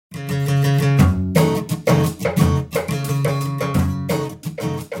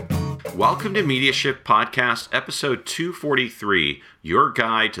Welcome to Media Shift Podcast, episode 243, your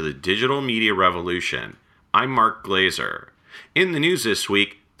guide to the digital media revolution. I'm Mark Glazer. In the news this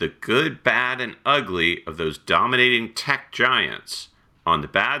week, the good, bad, and ugly of those dominating tech giants. On the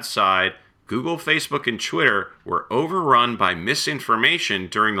bad side, Google, Facebook, and Twitter were overrun by misinformation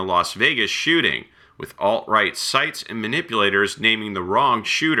during the Las Vegas shooting, with alt-right sites and manipulators naming the wrong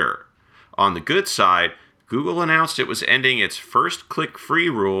shooter. On the good side, Google announced it was ending its first click-free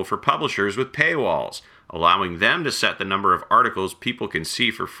rule for publishers with paywalls, allowing them to set the number of articles people can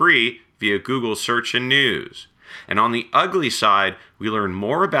see for free via Google Search and News. And on the ugly side, we learn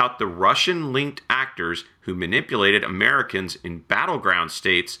more about the Russian-linked actors who manipulated Americans in battleground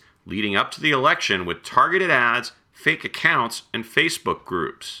states leading up to the election with targeted ads, fake accounts, and Facebook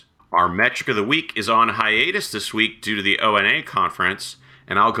groups. Our metric of the week is on hiatus this week due to the ONA conference,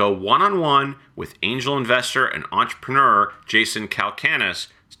 and I'll go one-on-one with angel investor and entrepreneur Jason Calacanis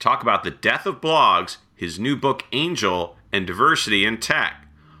to talk about the death of blogs, his new book Angel, and diversity in tech.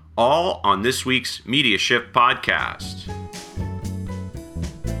 All on this week's Media Shift podcast.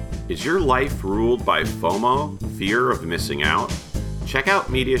 Is your life ruled by FOMO, fear of missing out? Check out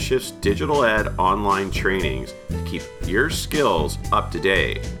Media Shift's digital ed online trainings to keep your skills up to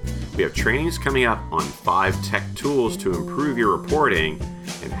date. We have trainings coming up on 5 tech tools to improve your reporting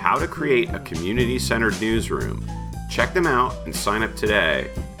and how to create a community-centered newsroom. Check them out and sign up today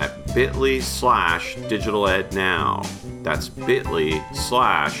at bit.ly/digitalednow. That's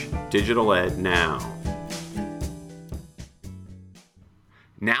bit.ly/digitalednow.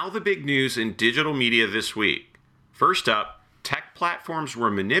 Now the big news in digital media this week. First up, tech platforms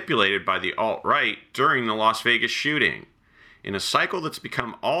were manipulated by the alt-right during the Las Vegas shooting. In a cycle that's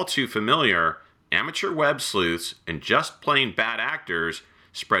become all too familiar, amateur web sleuths and just plain bad actors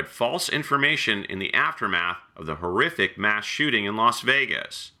spread false information in the aftermath of the horrific mass shooting in Las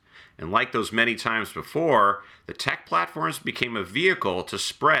Vegas. And like those many times before, the tech platforms became a vehicle to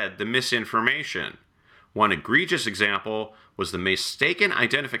spread the misinformation. One egregious example was the mistaken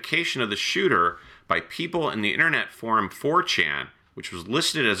identification of the shooter by people in the internet forum 4chan, which was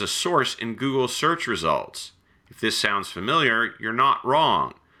listed as a source in Google search results. If this sounds familiar, you're not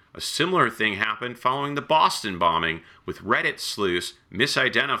wrong. A similar thing happened following the Boston bombing, with Reddit sleuths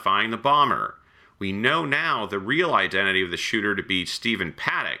misidentifying the bomber. We know now the real identity of the shooter to be Stephen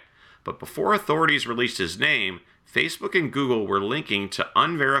Paddock, but before authorities released his name, Facebook and Google were linking to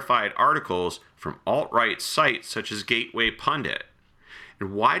unverified articles from alt-right sites such as Gateway Pundit.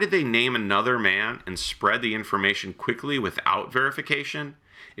 And why did they name another man and spread the information quickly without verification?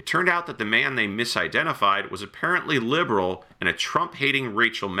 It turned out that the man they misidentified was apparently liberal and a Trump-hating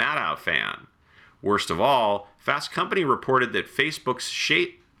Rachel Maddow fan. Worst of all, Fast Company reported that Facebook's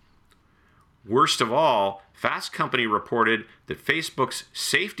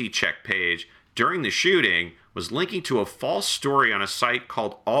safety check page during the shooting was linking to a false story on a site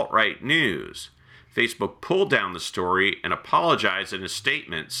called Alt-Right News. Facebook pulled down the story and apologized in a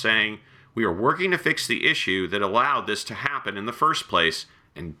statement saying, "We are working to fix the issue that allowed this to happen in the first place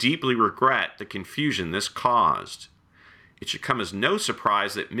and deeply regret the confusion this caused." It should come as no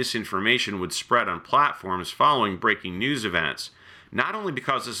surprise that misinformation would spread on platforms following breaking news events, not only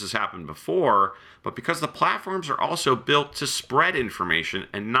because this has happened before, but because the platforms are also built to spread information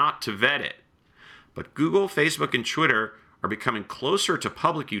and not to vet it. But Google, Facebook, and Twitter are becoming closer to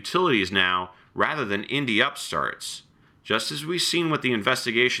public utilities now rather than indie upstarts. Just as we've seen with the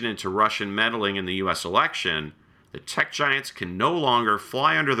investigation into Russian meddling in the US election, the tech giants can no longer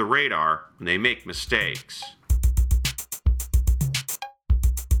fly under the radar when they make mistakes.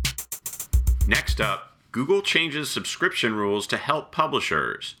 Next up, Google changes subscription rules to help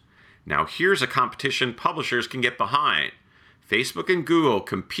publishers. Now here's a competition publishers can get behind. Facebook and Google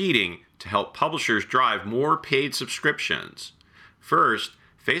competing to help publishers drive more paid subscriptions. First,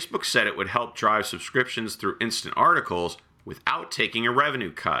 Facebook said it would help drive subscriptions through instant articles without taking a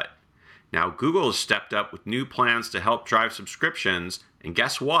revenue cut. Now Google has stepped up with new plans to help drive subscriptions, and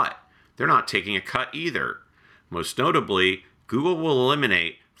guess what? They're not taking a cut either. Most notably, Google will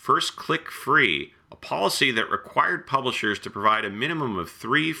eliminate First Click Free, a policy that required publishers to provide a minimum of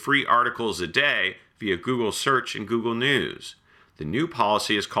 3 free articles a day via Google Search and Google News. The new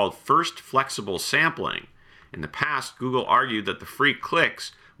policy is called First Flexible Sampling. In the past, Google argued that the free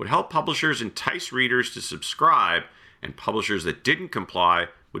clicks would help publishers entice readers to subscribe, and publishers that didn't comply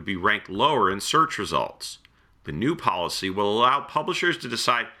would be ranked lower in search results. The new policy will allow publishers to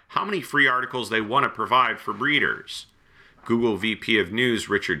decide how many free articles they want to provide for readers. Google VP of News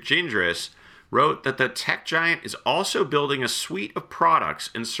Richard Gindris wrote that the tech giant is also building a suite of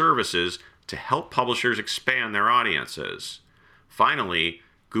products and services to help publishers expand their audiences. Finally,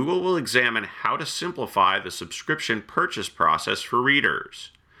 Google will examine how to simplify the subscription purchase process for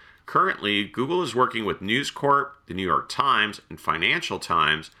readers. Currently, Google is working with News Corp, the New York Times, and Financial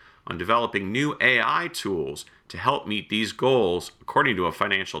Times on developing new AI tools to help meet these goals, according to a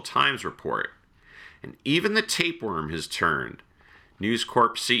Financial Times report. And even the tapeworm has turned. News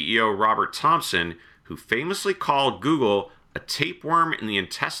Corp CEO Robert Thomson, who famously called Google a tapeworm in the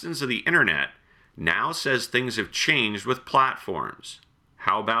intestines of the internet, now says things have changed with platforms.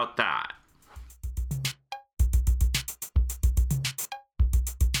 How about that?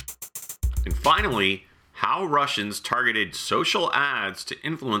 And finally, how Russians targeted social ads to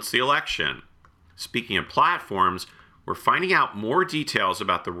influence the election. Speaking of platforms, we're finding out more details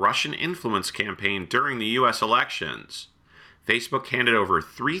about the Russian influence campaign during the U.S. elections. Facebook handed over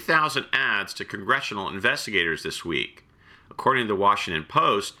 3,000 ads to congressional investigators this week. According to the Washington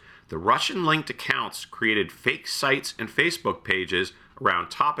Post, the Russian-linked accounts created fake sites and Facebook pages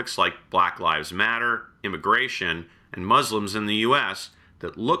around topics like Black Lives Matter, immigration, and Muslims in the U.S.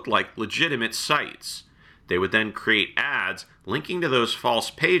 that looked like legitimate sites. They would then create ads linking to those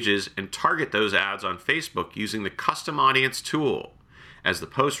false pages and target those ads on Facebook using the custom audience tool. As the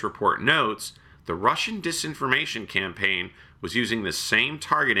Post report notes, the Russian disinformation campaign was using the same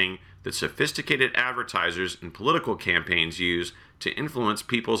targeting that sophisticated advertisers and political campaigns use to influence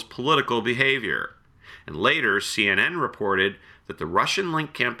people's political behavior. And later, CNN reported that the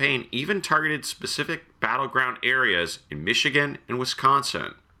Russian-linked campaign even targeted specific battleground areas in Michigan and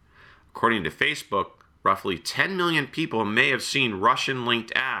Wisconsin. According to Facebook, roughly 10 million people may have seen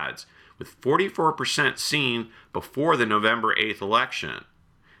Russian-linked ads, with 44% seen before the November 8th election.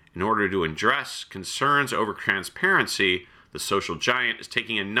 In order to address concerns over transparency, the social giant is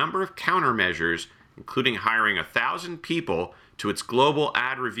taking a number of countermeasures, including hiring 1,000 people to its global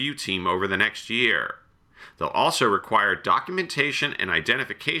ad review team over the next year. They'll also require documentation and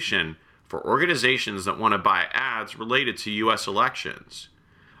identification for organizations that want to buy ads related to U.S. elections.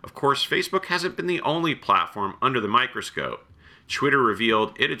 Of course, Facebook hasn't been the only platform under the microscope. Twitter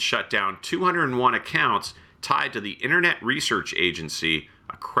revealed it had shut down 201 accounts tied to the Internet Research Agency,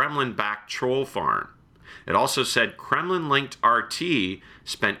 a Kremlin-backed troll farm. It also said Kremlin-linked RT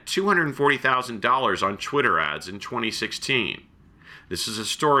spent $240,000 on Twitter ads in 2016. This is a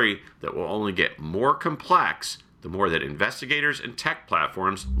story that will only get more complex the more that investigators and tech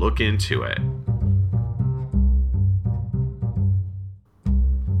platforms look into it.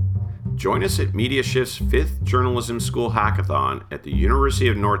 Join us at MediaShift's 5th Journalism School Hackathon at the University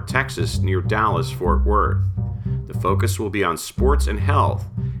of North Texas near Dallas, Fort Worth. The focus will be on sports and health,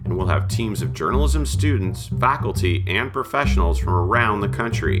 and we'll have teams of journalism students, faculty, and professionals from around the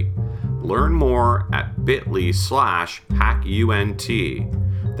country. Learn more at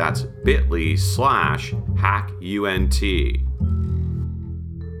bit.ly/hackunt. That's bit.ly/hackunt.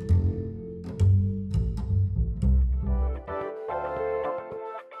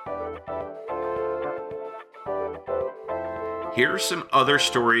 Here are some other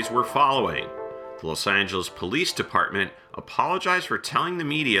stories we're following. The Los Angeles Police Department apologized for telling the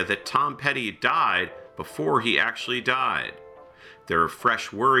media that Tom Petty died before he actually died. There are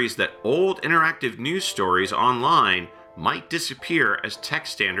fresh worries that old interactive news stories online might disappear as tech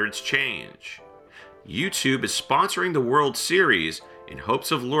standards change. YouTube is sponsoring the World Series in hopes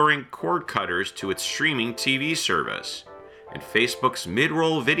of luring cord cutters to its streaming TV service. And Facebook's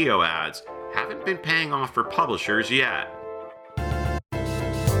mid-roll video ads haven't been paying off for publishers yet.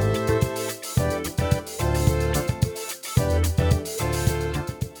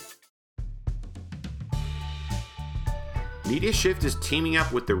 MediaShift is teaming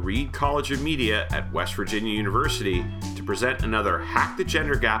up with the Reed College of Media at West Virginia University to present another Hack the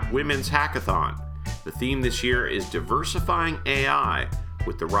Gender Gap Women's Hackathon. The theme this year is Diversifying AI.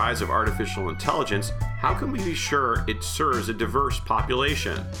 With the rise of artificial intelligence, how can we be sure it serves a diverse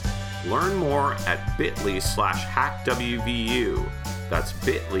population? Learn more at bit.ly/hackwvu. That's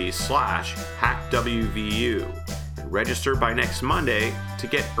bit.ly/hackwvu. And register by next Monday to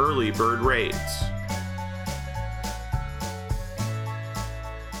get early bird rates.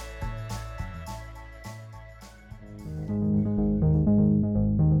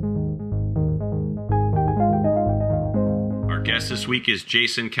 This week is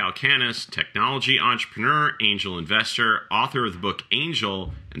Jason Calacanis, technology entrepreneur, angel investor, author of the book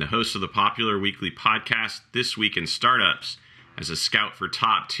Angel, and the host of the popular weekly podcast This Week in Startups. As a scout for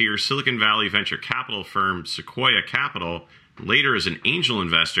top-tier Silicon Valley venture capital firm Sequoia Capital, later as an angel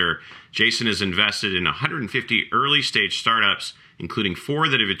investor, Jason has invested in 150 early-stage startups, including 4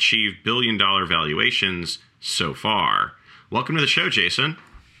 that have achieved billion-dollar valuations so far. Welcome to the show, Jason.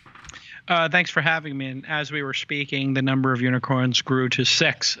 Thanks for having me. And as we were speaking, the number of unicorns grew to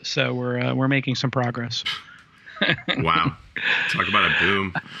 6, so we're making some progress. Wow. Talk about a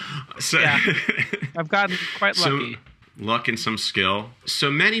boom. So, yeah, I've gotten quite lucky. Luck and some skill.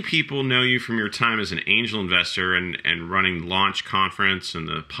 So many people know you from your time as an angel investor and running Launch Conference and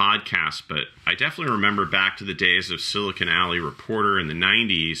the podcast, but I definitely remember back to the days of Silicon Alley Reporter in the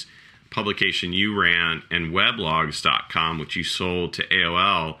 90s, publication you ran, and weblogs.com, which you sold to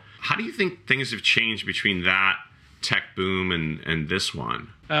AOL. How do you think things have changed between that tech boom and this one?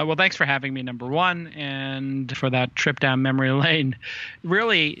 Well, thanks for having me, number one, and for that trip down memory lane.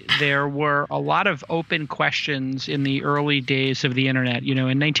 Really, there were a lot of open questions in the early days of the internet, in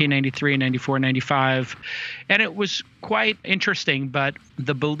 1993, 94, 95, and it was quite interesting, but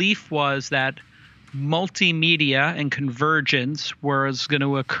the belief was that multimedia and convergence was going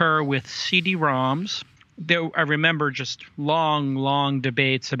to occur with CD-ROMs. I remember just long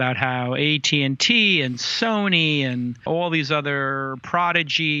debates about how AT&T and Sony and all these other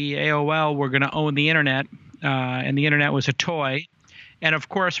Prodigy, AOL were going to own the internet, and the internet was a toy. And of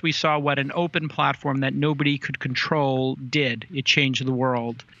course, we saw what an open platform that nobody could control did. It changed the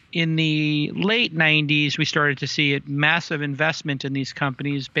world. In the late 90s, we started to see massive investment in these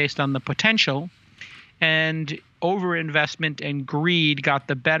companies based on the potential, and overinvestment and greed got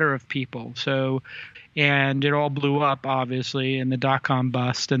the better of people. And it all blew up, obviously, in the dot-com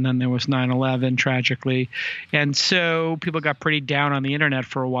bust, and then there was 9/11, tragically. And so people got pretty down on the internet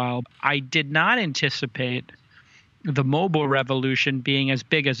for a while. I did not anticipate the mobile revolution being as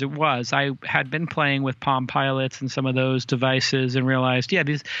big as it was. I had been playing with Palm Pilots and some of those devices and realized,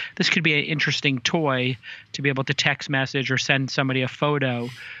 this could be an interesting toy to be able to text message or send somebody a photo.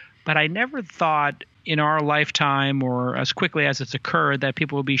 But I never thought in our lifetime or as quickly as it's occurred that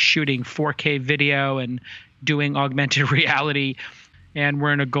people will be shooting 4K video and doing augmented reality. And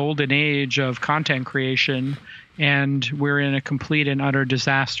we're in a golden age of content creation, and we're in a complete and utter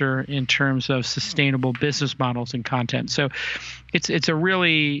disaster in terms of sustainable business models and content. So it's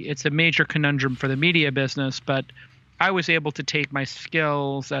a major conundrum for the media business, but I was able to take my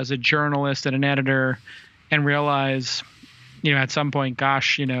skills as a journalist and an editor and realize, at some point,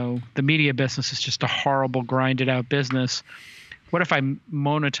 the media business is just a horrible, grinded out business. What if I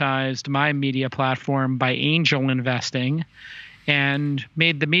monetized my media platform by angel investing and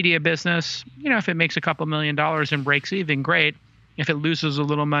made the media business, if it makes a couple $1 million and breaks even, great. If it loses a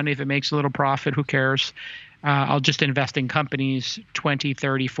little money, if it makes a little profit, who cares? I'll just invest in companies 20,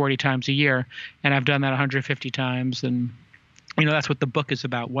 30, 40 times a year. And I've done that 150 times. And, that's what the book is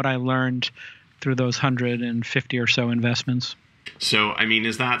about, what I learned through those 150 or so investments. So,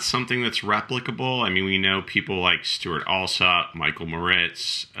 is that something that's replicable? We know people like Stuart Alsop, Michael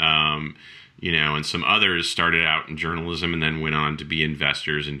Moritz, and some others started out in journalism and then went on to be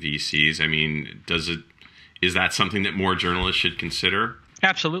investors and VCs. Is that something that more journalists should consider?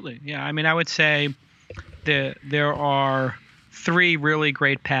 Absolutely. Yeah. I would say there are 3 really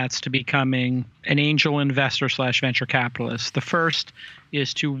great paths to becoming an angel investor / venture capitalist. The first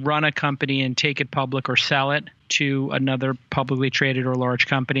is to run a company and take it public or sell it to another publicly traded or large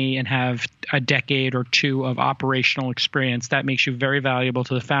company and have a decade or 2 of operational experience. That makes you very valuable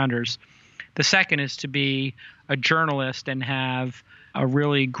to the founders. The second is to be a journalist and have a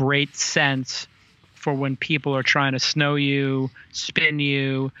really great sense for when people are trying to snow you, spin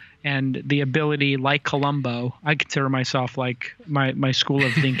you, and the ability, like Columbo, I consider myself like my school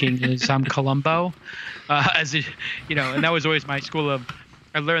of thinking is I'm Columbo, and that was always my school of.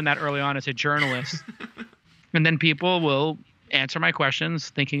 I learned that early on as a journalist, and then people will answer my questions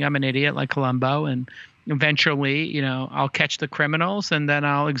thinking I'm an idiot like Columbo, and eventually, I'll catch the criminals and then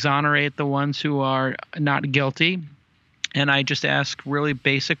I'll exonerate the ones who are not guilty, and I just ask really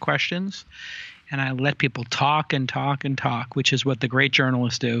basic questions. And I let people talk and talk and talk, which is what the great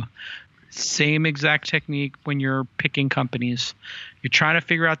journalists do. Same exact technique when you're picking companies. You're trying to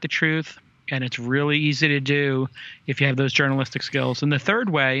figure out the truth, and it's really easy to do if you have those journalistic skills. And the third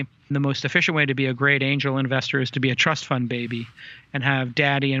way, the most efficient way to be a great angel investor is to be a trust fund baby and have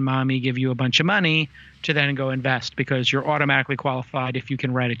daddy and mommy give you a bunch of money to then go invest, because you're automatically qualified if you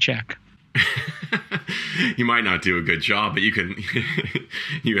can write a check. You might not do a good job, but you can.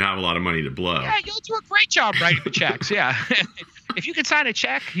 You have a lot of money to blow. Yeah, you'll do a great job writing the checks. Yeah, if you can sign a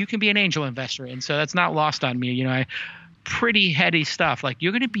check, you can be an angel investor, and so that's not lost on me. Pretty heady stuff. Like,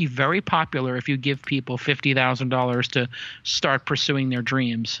 you're going to be very popular if you give people $50,000 to start pursuing their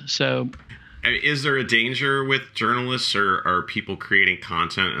dreams. So, is there a danger with journalists or people creating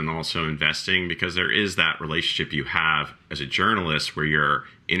content and also investing? Because there is that relationship you have as a journalist where you're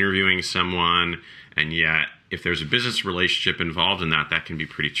interviewing someone, and yet if there's a business relationship involved in that, that can be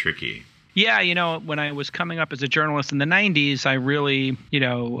pretty tricky. Yeah, when I was coming up as a journalist in the 90s, I really,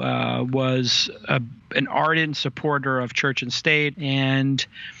 was an ardent supporter of church and state. And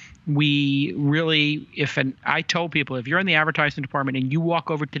we really, I told people, if you're in the advertising department and you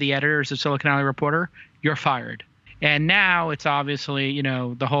walk over to the editors of Silicon Valley Reporter, you're fired. And now it's obviously,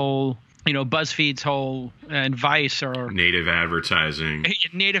 the whole, BuzzFeed's whole and Vice or native advertising,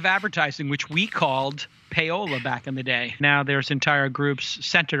 which we called payola back in the day. Now there's entire groups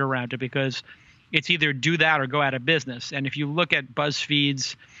centered around it because it's either do that or go out of business. And if you look at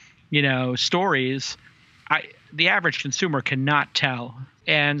BuzzFeed's, stories, the average consumer cannot tell.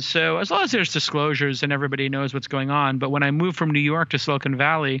 And so as long as there's disclosures and everybody knows what's going on. But when I moved from New York to Silicon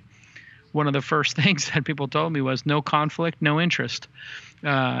Valley, one of the first things that people told me was no conflict, no interest.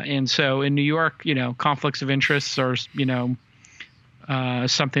 And so in New York, conflicts of interest are,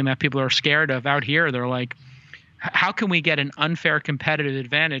 something that people are scared of. Out here, they're like, how can we get an unfair competitive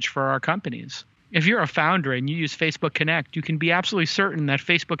advantage for our companies? If you're a founder and you use Facebook Connect, you can be absolutely certain that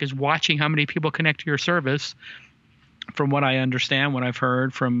Facebook is watching how many people connect to your service. From what I understand, what I've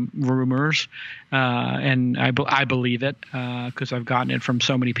heard from rumors, and I believe it because I've gotten it from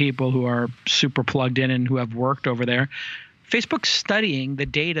so many people who are super plugged in and who have worked over there. Facebook's studying the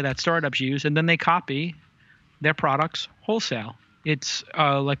data that startups use, and then they copy their products wholesale. It's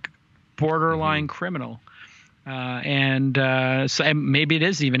like borderline criminal. So maybe it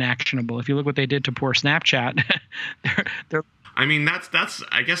is even actionable. If you look what they did to poor Snapchat, they're I mean,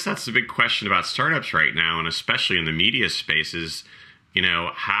 I guess that's the big question about startups right now, and especially in the media spaces,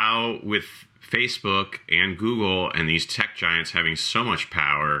 how with Facebook and Google and these tech giants having so much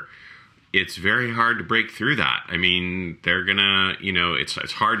power, it's very hard to break through that. I mean, they're gonna,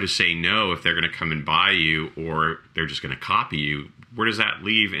 it's hard to say no if they're gonna come and buy you or they're just gonna copy you. Where does that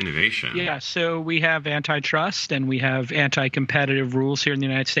leave innovation? Yeah, so we have antitrust and we have anti-competitive rules here in the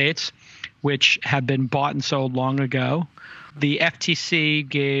United States, which have been bought and sold long ago. The FTC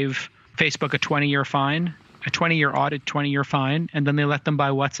gave Facebook a 20-year fine, a 20-year audit, 20-year fine, and then they let them buy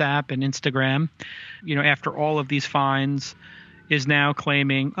WhatsApp and Instagram. After all of these fines, is now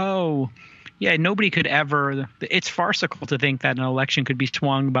claiming, oh, yeah, nobody could ever – it's farcical to think that an election could be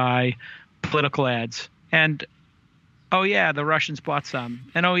swung by political ads. And – oh yeah, the Russians bought some,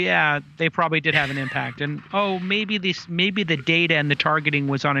 and oh yeah, they probably did have an impact, and oh maybe the data and the targeting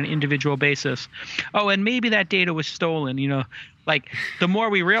was on an individual basis, oh and maybe that data was stolen. Like the more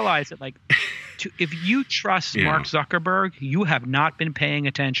we realize it, like if you trust Mark Zuckerberg, you have not been paying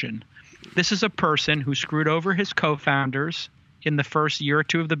attention. This is a person who screwed over his co-founders in the first year or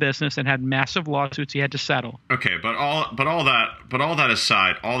two of the business and had massive lawsuits he had to settle. Okay, but all that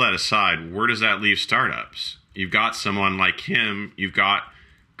aside, where does that leave startups? You've got someone like him. You've got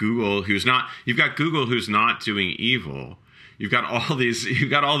Google, who's not doing evil. You've got all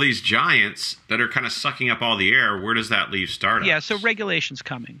these giants that are kind of sucking up all the air. Where does that leave startups? Yeah, so regulation's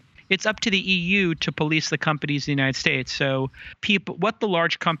coming. It's up to the EU to police the companies in the United States. So what the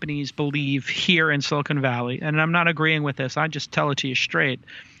large companies believe here in Silicon Valley, and I'm not agreeing with this, I just tell it to you straight.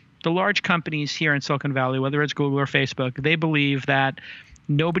 The large companies here in Silicon Valley, whether it's Google or Facebook, they believe that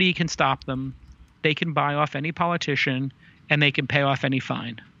nobody can stop them. They can buy off any politician and they can pay off any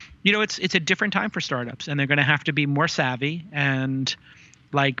fine. It's a different time for startups, and they're going to have to be more savvy. And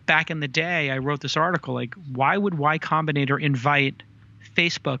like back in the day, I wrote this article, like, why would Y Combinator invite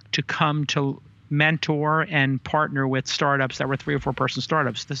Facebook to come to mentor and partner with startups that were 3 or 4 person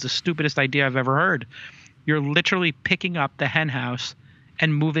startups? This is the stupidest idea I've ever heard. You're literally picking up the hen house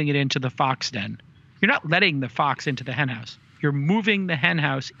and moving it into the fox den. You're not letting the fox into the hen house. You're moving the hen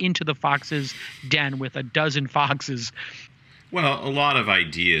house into the fox's den with a dozen foxes. Well, a lot of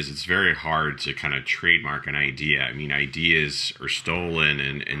ideas, it's very hard to kind of trademark an idea. I mean, ideas are stolen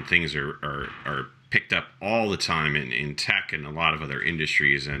and things are picked up all the time in tech and a lot of other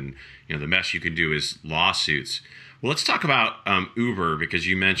industries. And, the best you can do is lawsuits. Well, let's talk about Uber, because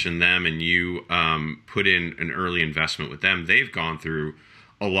you mentioned them and you put in an early investment with them. They've gone through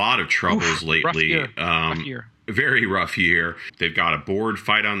a lot of troubles lately. Rough year. Very rough year. They've got a board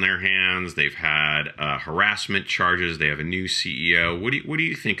fight on their hands. They've had harassment charges. They have a new CEO. What do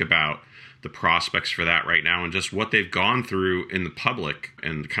you think about the prospects for that right now, and just what they've gone through in the public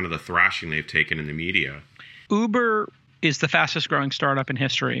and kind of the thrashing they've taken in the media? Uber is the fastest growing startup in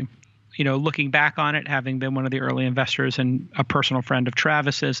history. Looking back on it, having been one of the early investors and a personal friend of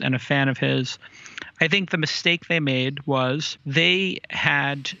Travis's and a fan of his, I think the mistake they made was they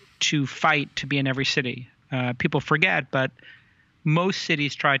had to fight to be in every city. People forget, but most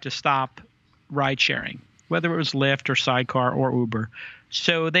cities tried to stop ride sharing, whether it was Lyft or Sidecar or Uber.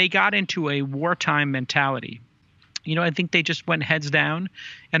 So they got into a wartime mentality. I think they just went heads down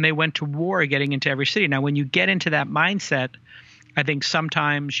and they went to war getting into every city. Now, when you get into that mindset, I think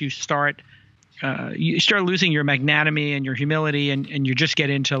sometimes you start losing your magnanimity and your humility, and you just get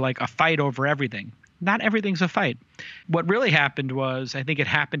into like a fight over everything. Not everything's a fight. What really happened was, I think it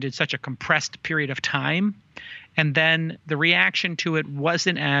happened in such a compressed period of time, and then the reaction to it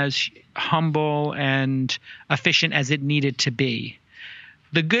wasn't as humble and efficient as it needed to be.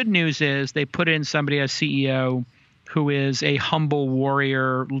 The good news is they put in somebody as CEO who is a humble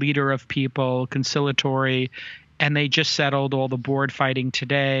warrior, leader of people, conciliatory, and they just settled all the board fighting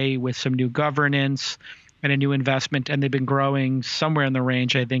today with some new governance and a new investment, and they've been growing somewhere in the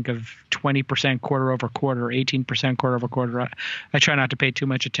range, I think, of 20% quarter over quarter, 18% quarter over quarter. I try not to pay too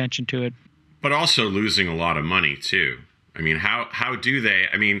much attention to it. But also losing a lot of money too. I mean, how do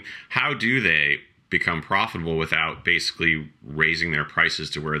they become profitable without basically raising their prices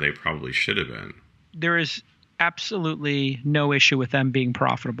to where they probably should have been? There is absolutely no issue with them being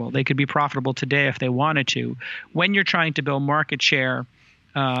profitable. They could be profitable today if they wanted to. When you're trying to build market share,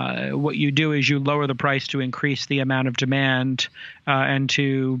 what you do is you lower the price to increase the amount of demand and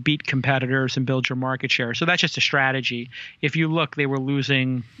to beat competitors and build your market share. So that's just a strategy. If you look, they were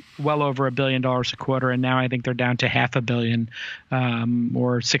losing well over $1 billion a quarter, and now I think they're down to $500 million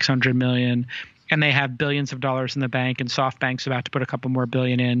or $600 million. And they have billions of dollars in the bank, and SoftBank's about to put a couple more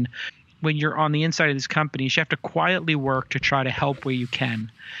billion in. When you're on the inside of these companies, you have to quietly work to try to help where you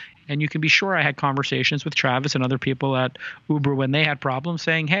can. And you can be sure I had conversations with Travis and other people at Uber when they had problems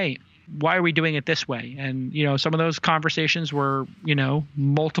saying, hey, why are we doing it this way? And, some of those conversations were,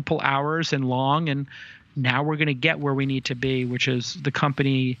 multiple hours and long. And now we're going to get where we need to be, which is the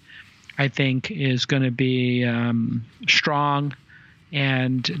company, I think, is going to be strong,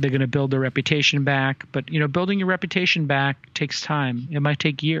 and they're going to build their reputation back. But, building your reputation back takes time. It might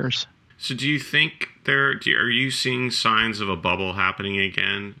take years. So do you think are you seeing signs of a bubble happening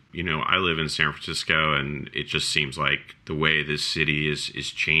again? I live in San Francisco, and it just seems like the way this city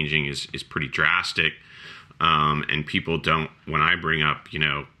is changing is pretty drastic. And people don't, when I bring up,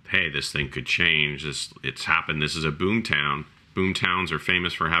 hey, this thing could change, it's happened, this is a boom town. Boom towns are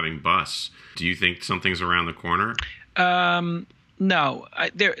famous for having busts. Do you think something's around the corner? No.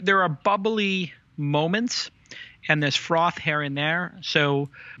 There are bubbly moments, and there's froth here and there. So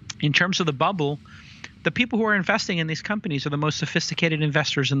in terms of the bubble, the people who are investing in these companies are the most sophisticated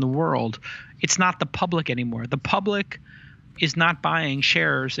investors in the world. It's not the public anymore. The public is not buying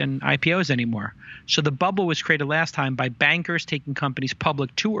shares and IPOs anymore. So the bubble was created last time by bankers taking companies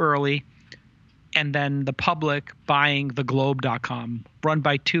public too early, and then the public buying theglobe.com, run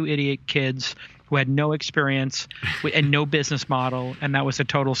by two idiot kids who had no experience and no business model, and that was a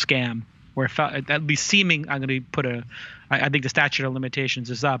total scam. Where it felt, at least seeming, I'm going to I think the statute of limitations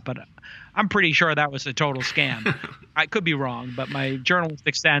is up, but I'm pretty sure that was a total scam. I could be wrong, but my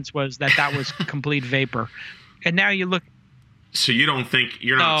journalistic sense was that was complete vapor. And now you look. So you don't think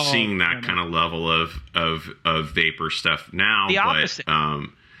you're not seeing that kind of level of vapor stuff now? The opposite.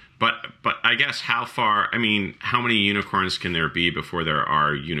 But I guess how many unicorns can there be before there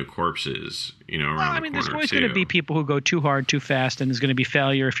are unicorpses, around the corner, there's always going to be people who go too hard, too fast, and there's going to be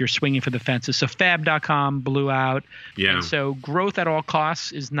failure if you're swinging for the fences. So Fab.com blew out. Yeah. And so growth at all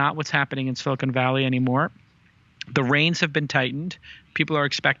costs is not what's happening in Silicon Valley anymore. The reins have been tightened. People are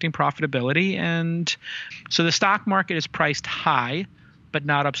expecting profitability. And so the stock market is priced high, but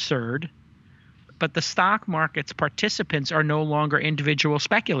not absurd. But the stock market's participants are no longer individual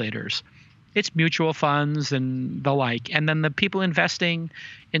speculators. It's mutual funds and the like. And then the people investing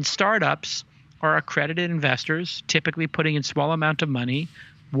in startups are accredited investors, typically putting in small amount of money.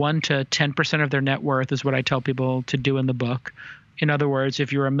 1 to 10% of their net worth is what I tell people to do in the book. In other words,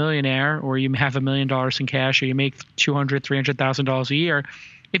 if you're a millionaire or you have $1 million in cash or you make $200,000, $300,000 a year,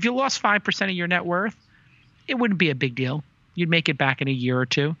 if you lost 5% of your net worth, it wouldn't be a big deal. You'd make it back in a year or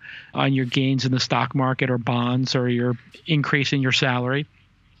two on your gains in the stock market or bonds or your increase in your salary.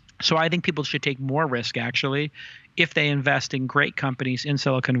 So I think people should take more risk, actually, if they invest in great companies in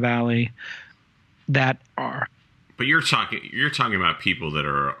Silicon Valley that are. But you're talking about people that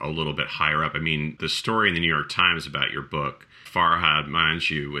are a little bit higher up. I mean, the story in the New York Times about your book, Farhad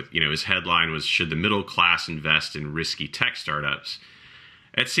Manjoo, with his headline was, "Should the middle class invest in risky tech startups?"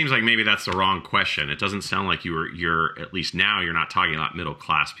 It seems like maybe that's the wrong question. It doesn't sound like you're at least now you're not talking about middle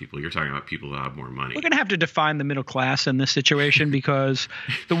class people. You're talking about people that have more money. We're going to have to define the middle class in this situation because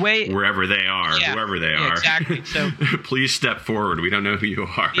the way whoever they are. Exactly. So please step forward. We don't know who you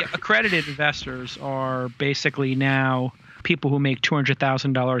are. Yeah, accredited investors are basically now people who make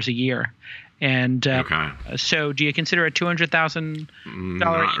 $200,000 a year. And Okay. so do you consider a $200,000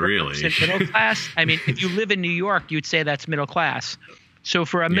 Not really. middle class? I mean, if you live in New York, you'd say that's middle class. So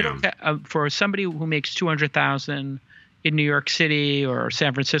for for somebody who makes $200,000 in New York City or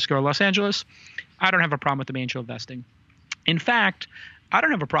San Francisco or Los Angeles, I don't have a problem with them angel investing. In fact, I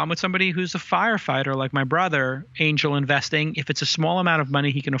don't have a problem with somebody who's a firefighter like my brother angel investing if it's a small amount of money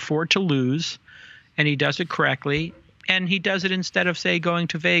he can afford to lose and he does it correctly. And he does it instead of, say, going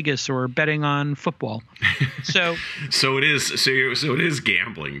to Vegas or betting on football. So it is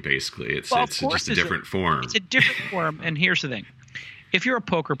gambling, basically. It's just a different form. It's a different form. And here's the thing. If you're a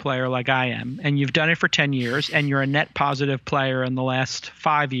poker player like I am, and you've done it for 10 years, and you're a net positive player in the last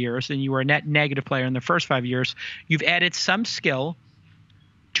 5 years, and you were a net negative player in the first 5 years, you've added some skill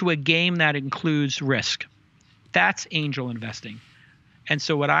to a game that includes risk. That's angel investing. And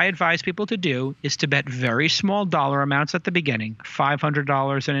so what I advise people to do is to bet very small dollar amounts at the beginning,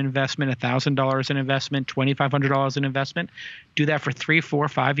 $500 an investment, $1,000 an investment, $2,500 an investment. Do that for 3, 4,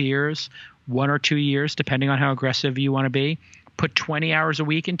 5 years, 1 or 2 years, depending on how aggressive you want to be. Put 20 hours a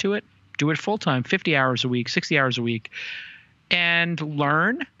week into it. Do it full time, 50 hours a week, 60 hours a week, and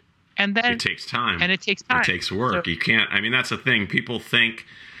learn. And then it takes time. And it takes time. It takes work. So, you can't. I mean, that's the thing. People think,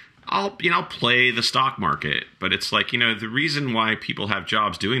 I'll play the stock market, but it's like, the reason why people have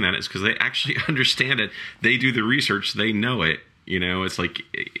jobs doing that is because they actually understand it. They do the research. They know it. It's like,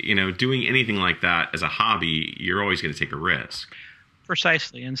 doing anything like that as a hobby, you're always going to take a risk.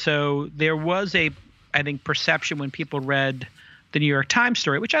 Precisely. And so there was I think, perception when people read the New York Times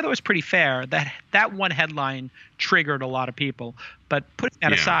story, which I thought was pretty fair, that one headline triggered a lot of people. But putting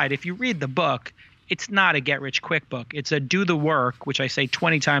that aside, if you read the book, it's not a get-rich-quick book. It's a do the work, which I say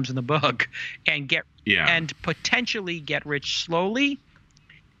 20 times in the book, and and potentially get rich slowly.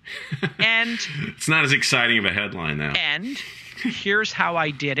 And it's not as exciting of a headline now. And here's how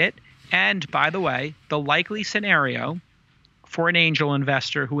I did it. And by the way, the likely scenario for an angel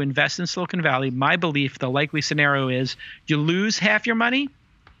investor who invests in Silicon Valley, my belief, the likely scenario is you lose half your money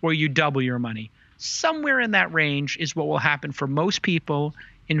or you double your money. Somewhere in that range is what will happen for most people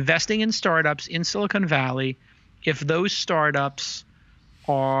investing in startups in Silicon Valley if those startups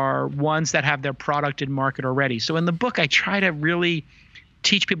are ones that have their product in market already. So in the book, I try to really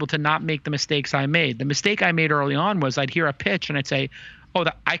teach people to not make the mistakes I made. The mistake I made early on was I'd hear a pitch and I'd say,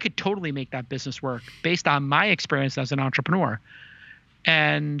 I could totally make that business work based on my experience as an entrepreneur.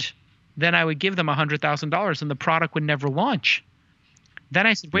 And then I would give them $100,000 and the product would never launch. Then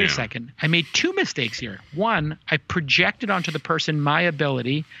I said, wait a second, I made 2 mistakes here. One, I projected onto the person my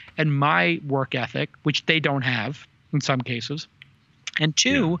ability and my work ethic, which they don't have in some cases. And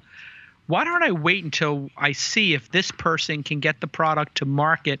 2, why don't I wait until I see if this person can get the product to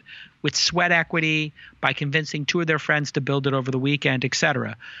market with sweat equity by convincing 2 of their friends to build it over the weekend, et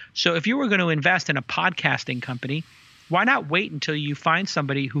cetera. So if you were going to invest in a podcasting company, why not wait until you find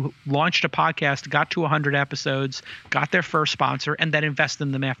somebody who launched a podcast, got to 100 episodes, got their first sponsor, and then invest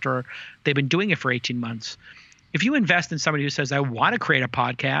in them after they've been doing it for 18 months? If you invest in somebody who says, I want to create a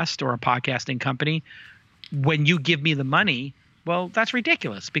podcast or a podcasting company, when you give me the money, well, that's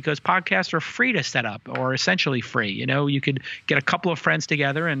ridiculous because podcasts are free to set up or essentially free. You could get a couple of friends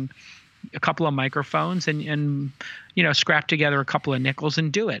together and a couple of microphones and scrap together a couple of nickels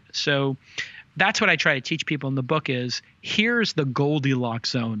and do it. So that's what I try to teach people in the book is here's the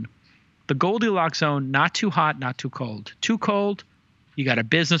Goldilocks zone. The Goldilocks zone, not too hot, not too cold. Too cold, you got a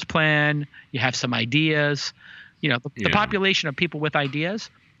business plan, you have some ideas. The population of people with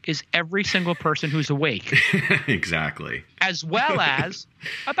ideas is every single person who's awake. Exactly. As well as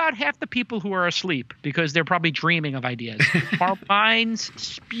about half the people who are asleep because they're probably dreaming of ideas. Our minds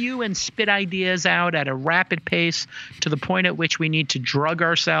spew and spit ideas out at a rapid pace to the point at which we need to drug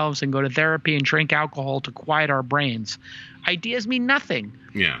ourselves and go to therapy and drink alcohol to quiet our brains. Ideas mean nothing.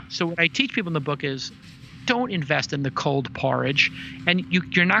 Yeah. So what I teach people in the book is don't invest in the cold porridge. And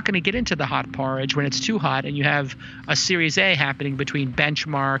you're not going to get into the hot porridge when it's too hot and you have a Series A happening between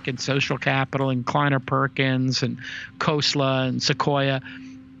Benchmark and Social Capital and Kleiner Perkins and Khosla and Sequoia.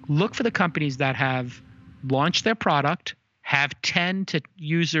 Look for the companies that have launched their product, have 10 to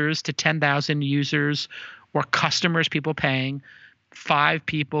users to 10,000 users or customers, people paying, 5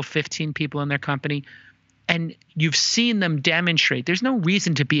 people, 15 people in their company. And you've seen them demonstrate. There's no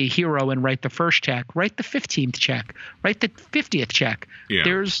reason to be a hero and write the first check. Write the 15th check. Write the 50th check. Yeah.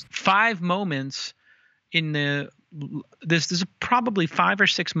 There's 5 moments in there's probably 5 or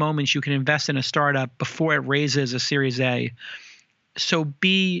 6 moments you can invest in a startup before it raises a Series A. So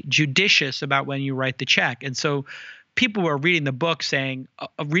be judicious about when you write the check. And so people were reading the book saying,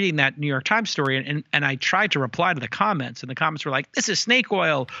 reading that New York Times story, and I tried to reply to the comments, and the comments were like, "This is snake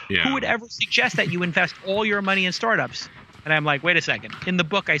oil. Yeah. Who would ever suggest that you invest all your money in startups?" And I'm like, wait a second. In the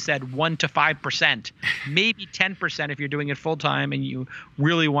book, I said 1% to 5%, maybe 10% if you're doing it full time and you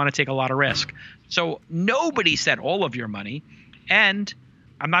really want to take a lot of risk. So nobody said all of your money. And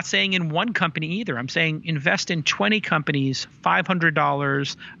I'm not saying in one company either. I'm saying invest in 20 companies, $500,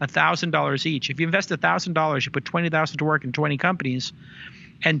 $1,000 each. If you invest $1,000, you put $20,000 to work in 20 companies,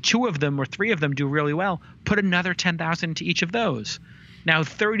 and 2 of them or 3 of them do really well, put another $10,000 into each of those. Now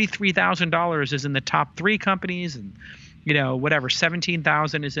 $33,000 is in the top 3 companies, and whatever,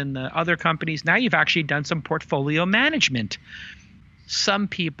 17,000 is in the other companies. Now you've actually done some portfolio management. Some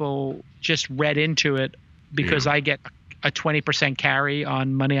people just read into it because I get a 20% carry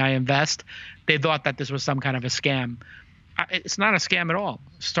on money I invest. They thought that this was some kind of a scam. It's not a scam at all.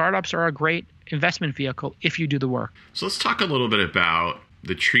 Startups are a great investment vehicle if you do the work. So let's talk a little bit about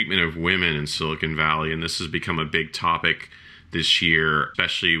the treatment of women in Silicon Valley. And this has become a big topic this year,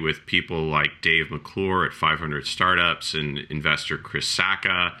 especially with people like Dave McClure at 500 Startups and investor Chris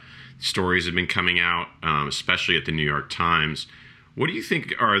Sacca. Stories have been coming out, especially at the New York Times. What do you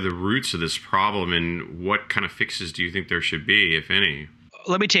think are the roots of this problem, and what kind of fixes do you think there should be, if any?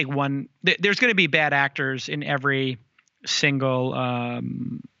 Let me take one. There's going to be bad actors in every single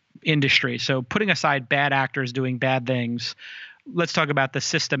industry. So putting aside bad actors doing bad things, let's talk about the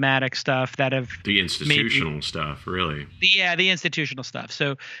systematic stuff that have the institutional stuff, really. The institutional stuff.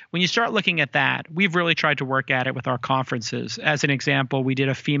 So when you start looking at that, we've really tried to work at it with our conferences. As an example, we did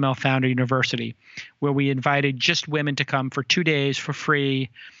a female founder university where we invited just women to come for 2 days for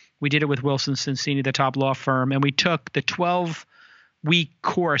free. We did it with Wilson Sonsini, the top law firm, and we took the 12-week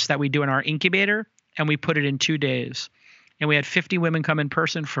course that we do in our incubator and we put it in 2 days. And we had 50 women come in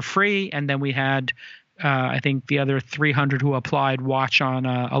person for free, and then we had I think the other 300 who applied watch on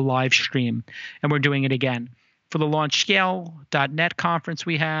a live stream, and we're doing it again. For the LaunchScale.net conference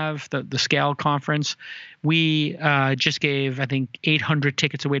we have, the Scale conference, we just gave, I think, 800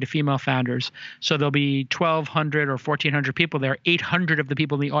 tickets away to female founders. So there'll be 1,200 or 1,400 people there. 800 of the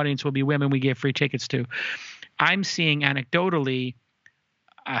people in the audience will be women we gave free tickets to. I'm seeing anecdotally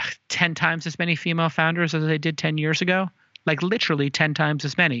 10 times as many female founders as I did 10 years ago. Like literally 10 times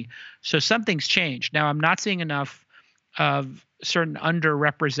as many. So something's changed. Now, I'm not seeing enough of certain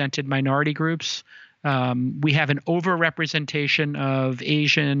underrepresented minority groups. We have an overrepresentation of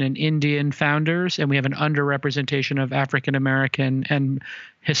Asian and Indian founders, and we have an underrepresentation of African American and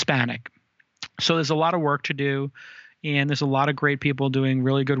Hispanic. So there's a lot of work to do, and there's a lot of great people doing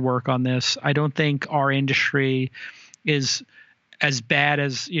really good work on this. I don't think our industry is as bad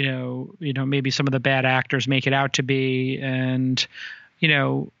as maybe some of the bad actors make it out to be. And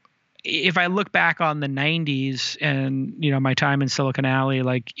if I look back on the 90s and my time in Silicon Alley,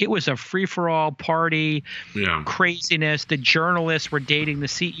 like it was a free-for-all party, craziness. The journalists were dating the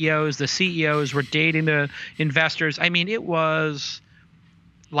CEOs were dating the investors. I mean, it was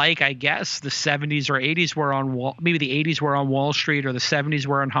like, I guess the 70s or 80s were on maybe the 80s were on Wall Street, or the 70s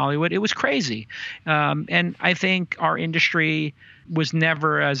were in Hollywood. It was crazy. And I think our industry was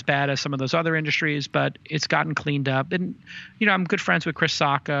never as bad as some of those other industries, but it's gotten cleaned up. And, I'm good friends with Chris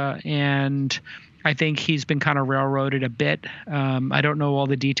Sacca, and I think he's been kind of railroaded a bit. I don't know all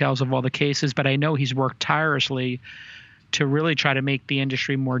the details of all the cases, but I know he's worked tirelessly to really try to make the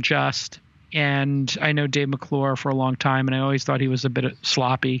industry more just. And I know Dave McClure for a long time, and I always thought he was a bit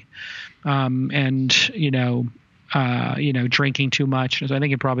sloppy, and drinking too much. So I think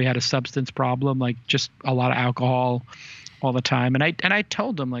he probably had a substance problem, like just a lot of alcohol all the time. And I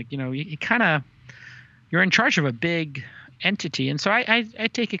told him, like, you're in charge of a big entity, and so I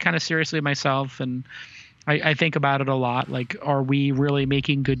take it kind of seriously myself, and I think about it a lot. Like, are we really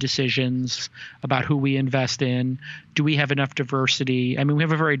making good decisions about who we invest in? Do we have enough diversity? I mean, we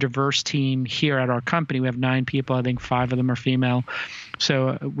have a very diverse team here at our company. We have 9 people. I think 5 of them are female.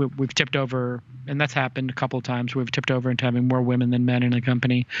 So we've tipped over, and that's happened a couple of times. We've tipped over into having more women than men in the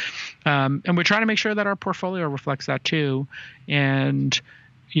company. And we're trying to make sure that our portfolio reflects that too. And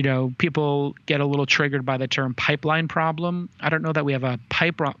people get a little triggered by the term pipeline problem. I don't know that we have a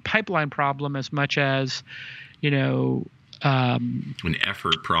pipeline problem as much as, an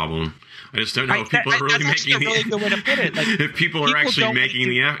effort problem. I just don't know if people are really making if people are actually making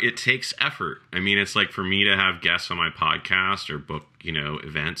the effort. It takes effort. I mean, it's like for me to have guests on my podcast or book,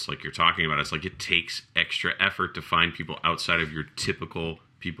 events like you're talking about. It's like it takes extra effort to find people outside of your typical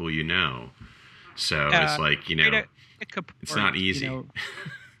people. So it's like, it's not easy.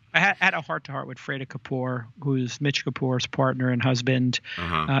 I had a heart-to-heart with Freda Kapoor, who's Mitch Kapoor's partner and husband,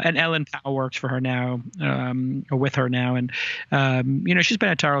 and Ellen Powell works for her now, or with her now, and she's been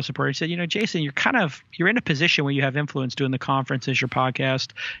a tireless supporter. She said, Jason, you're in a position where you have influence doing the conferences, your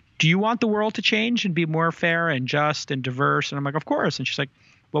podcast. Do you want the world to change and be more fair and just and diverse? And I'm like, of course. And she's like,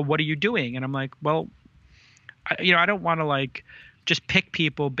 well, what are you doing? And I'm like, well, I don't want to just pick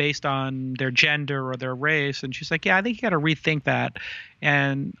people based on their gender or their race. And she's like, yeah, I think you got to rethink that.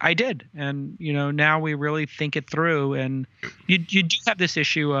 And I did. And, now we really think it through. And you do have this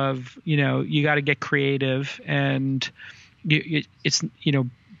issue of, you got to get creative, and it's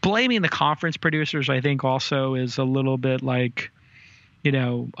blaming the conference producers, I think also is a little bit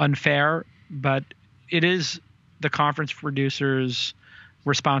unfair, but it is the conference producers'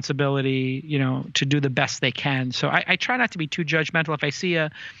 responsibility, to do the best they can. So I try not to be too judgmental. If I see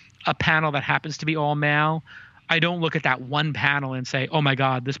a panel that happens to be all male, I don't look at that one panel and say, oh my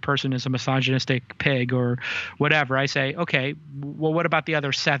God, this person is a misogynistic pig or whatever. I say, okay, well, what about the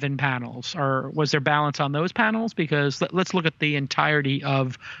other 7 panels? Or was there balance on those panels? Because let's look at the entirety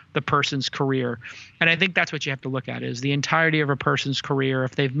of the person's career. And I think that's what you have to look at, is the entirety of a person's career.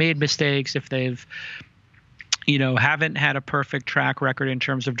 If they've made mistakes, if they've haven't had a perfect track record in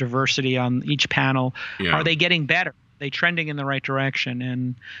terms of diversity on each panel. Yeah. Are they getting better? Are they trending in the right direction?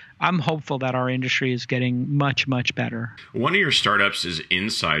 And I'm hopeful that our industry is getting much, much better. One of your startups is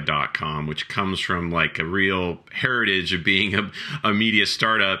Inside.com, which comes from a real heritage of being a media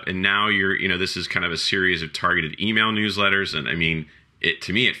startup. And now this is kind of a series of targeted email newsletters. And I mean,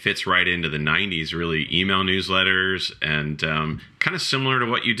 to me, it fits right into the 90s, really, email newsletters, and kind of similar to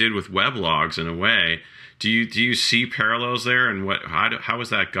what you did with weblogs in a way. Do you see parallels there, and how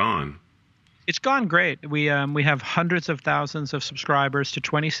has that gone? It's gone great. We have hundreds of thousands of subscribers to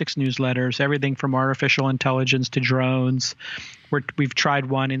 26 newsletters, everything from artificial intelligence to drones. We've tried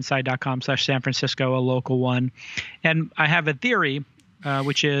one, inside.com/San Francisco, a local one. And I have a theory,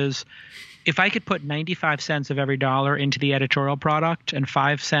 which is if I could put 95 cents of every dollar into the editorial product and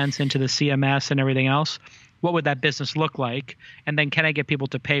 5 cents into the CMS and everything else, what would that business look like? And then can I get people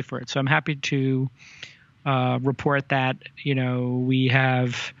to pay for it? So I'm happy to report that, we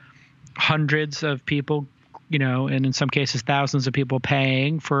have hundreds of people, and in some cases thousands of people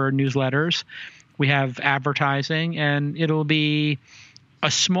paying for newsletters. We have advertising, and it'll be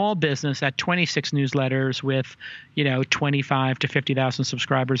a small business at 26 newsletters with, 25 to 50,000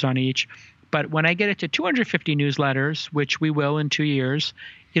 subscribers on each. But when I get it to 250 newsletters, which we will in 2 years,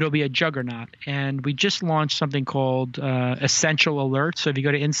 it'll be a juggernaut. And we just launched something called Essential Alerts. So if you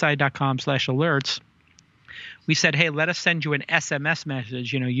go to inside.com/alerts, we said, hey, let us send you an SMS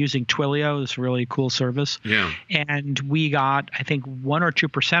message, using Twilio, this really cool service. Yeah. And we got, I think, 1 or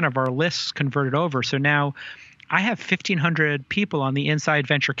 2% of our lists converted over. So now I have 1,500 people on the Inside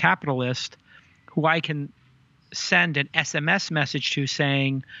Venture Capital list who I can send an SMS message to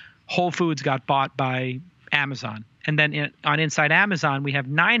saying Whole Foods got bought by Amazon. And then on Inside Amazon, we have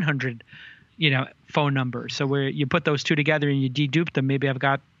 900, phone numbers. So where you put those two together and you dedupe them, maybe I've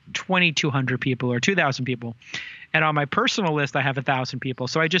got 2,200 people or 2,000 people. And on my personal list, I have 1,000 people.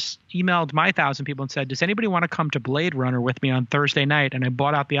 So I just emailed my 1,000 people and said, does anybody want to come to Blade Runner with me on Thursday night? And I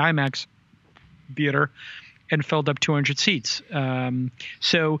bought out the IMAX theater and filled up 200 seats.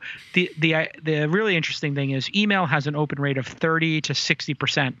 So the really interesting thing is email has an open rate of 30 to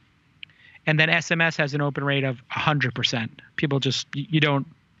 60%. And then SMS has an open rate of 100%. People you don't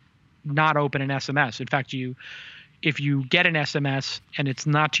not open an SMS. In fact, if you get an SMS and it's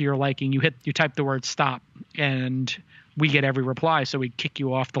not to your liking, you type the word stop, and we get every reply. So we kick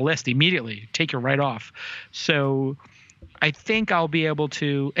you off the list immediately, take you right off. So I think I'll be able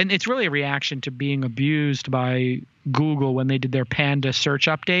to, and it's really a reaction to being abused by Google when they did their Panda search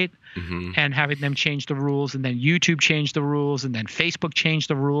update, and having them change the rules, and then YouTube changed the rules, and then Facebook changed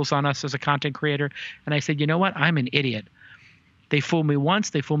the rules on us as a content creator. And I said, you know what? I'm an idiot. They fooled me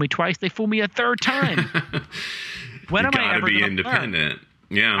once, they fooled me twice, they fooled me a third time. When am I ever going to be independent?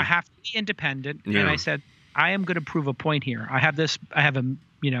 Yeah, I have to be independent. Yeah. And I said, I am going to prove a point here. I have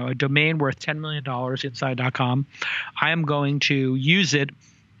a domain worth $10 million, inside.com. I am going to use it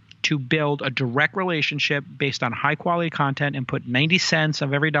to build a direct relationship based on high quality content and put 90 cents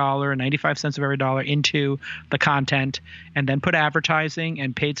of every dollar, 95 cents of every dollar into the content, and then put advertising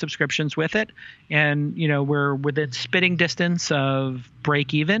and paid subscriptions with it. And, we're within spitting distance of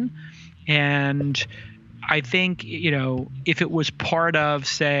break even. And I think, if it was part of,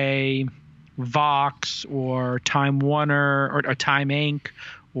 say, Vox or Time Warner or Time Inc.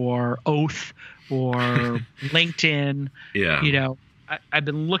 or Oath or LinkedIn, I've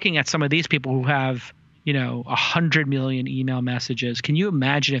been looking at some of these people who have 100 million email messages. Can you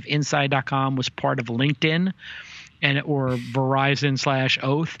imagine if Inside.com was part of LinkedIn or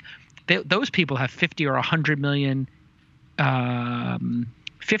Verizon/Oath? Those people have 50 or 100 million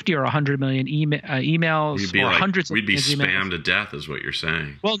emails, or hundreds of we'd be emails. spammed to death is what you're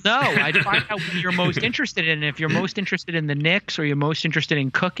saying. Well, no, I'd find out what you're most interested in. If you're most interested in the Knicks, or you're most interested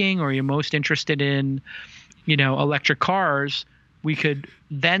in cooking, or you're most interested in, electric cars, we could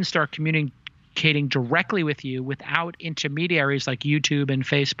then start communicating directly with you without intermediaries like YouTube and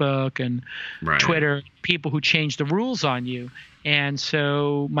Facebook and Twitter, people who change the rules on you. And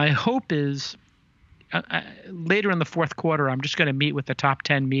so my hope is, later in the fourth quarter, I'm just going to meet with the top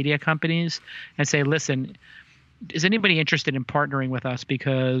 10 media companies and say, listen, is anybody interested in partnering with us?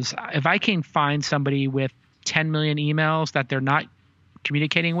 Because if I can find somebody with 10 million emails that they're not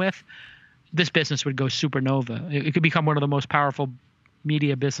communicating with, this business would go supernova. It could become one of the most powerful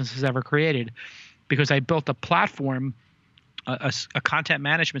media businesses ever created, because I built a platform, a content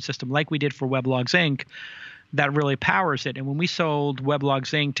management system like we did for Weblogs Inc., that really powers it. And when we sold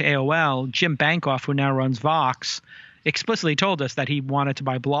Weblogs Inc. to AOL, Jim Bankoff, who now runs Vox, explicitly told us that he wanted to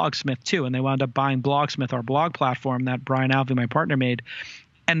buy Blogsmith too. And they wound up buying Blogsmith, our blog platform that Brian Alvey, my partner, made.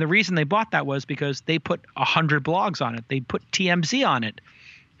 And the reason they bought that was because they put 100 blogs on it. They put TMZ on it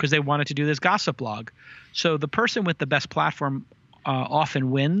because they wanted to do this gossip blog. So the person with the best platform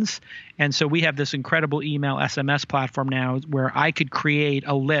often wins. And so we have this incredible email SMS platform now where I could create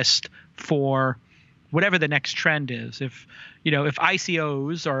a list for whatever the next trend is. If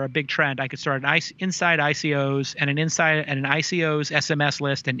ICOs are a big trend, I could start an inside ICOs and an ICOs SMS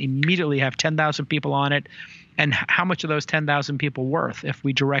list and immediately have 10,000 people on it. And how much are those 10,000 people worth if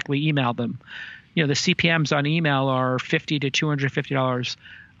we directly email them? The CPMs on email are $50 to $250.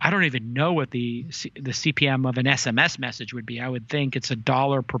 I don't even know what the CPM of an SMS message would be. I would think it's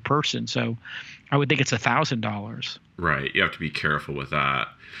 $1 per person. So I would think it's $1,000. Right. You have to be careful with that.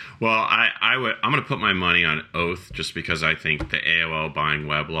 Well, I'm going to put my money on Oath just because I think the AOL buying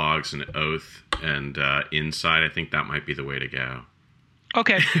Weblogs and Oath and Inside, I think that might be the way to go.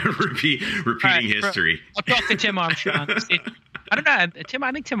 Okay. Repeating history. I'll talk to Tim Armstrong. I don't know.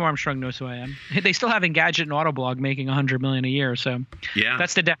 I think Tim Armstrong knows who I am. They still have Engadget and Autoblog making $100 million a year. So yeah,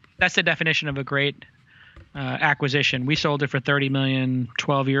 that's the definition of a great acquisition. We sold it for $30 million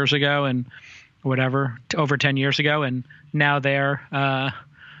 12 years ago and over 10 years ago, and now they're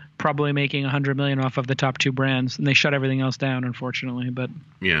probably making $100 million off of the top two brands, and they shut everything else down, unfortunately. But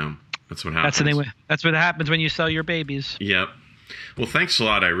yeah, that's what happens. That's what happens when you sell your babies. Yep. Well, thanks a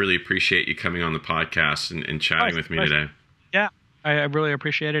lot. I really appreciate you coming on the podcast and chatting with me today. Yeah, I really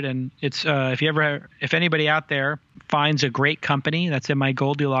appreciate it. And it's if anybody out there finds a great company that's in my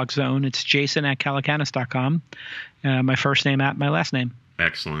Goldilocks zone, it's jason@calacanis.com. My first name at my last name.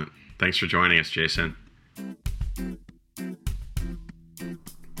 Excellent. Thanks for joining us, Jason.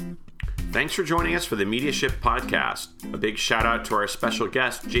 Thanks for joining us for the Media Shift podcast. A big shout out to our special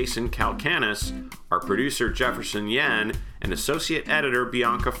guest, Jason Calacanis, our producer, Jefferson Yen, and associate editor,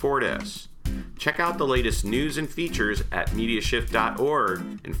 Bianca Fortis. Check out the latest news and features at MediaShift.org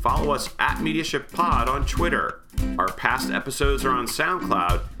and follow us at MediaShiftPod on Twitter. Our past episodes are on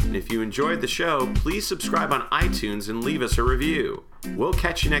SoundCloud, and if you enjoyed the show, please subscribe on iTunes and leave us a review. We'll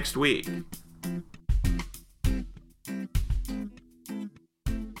catch you next week.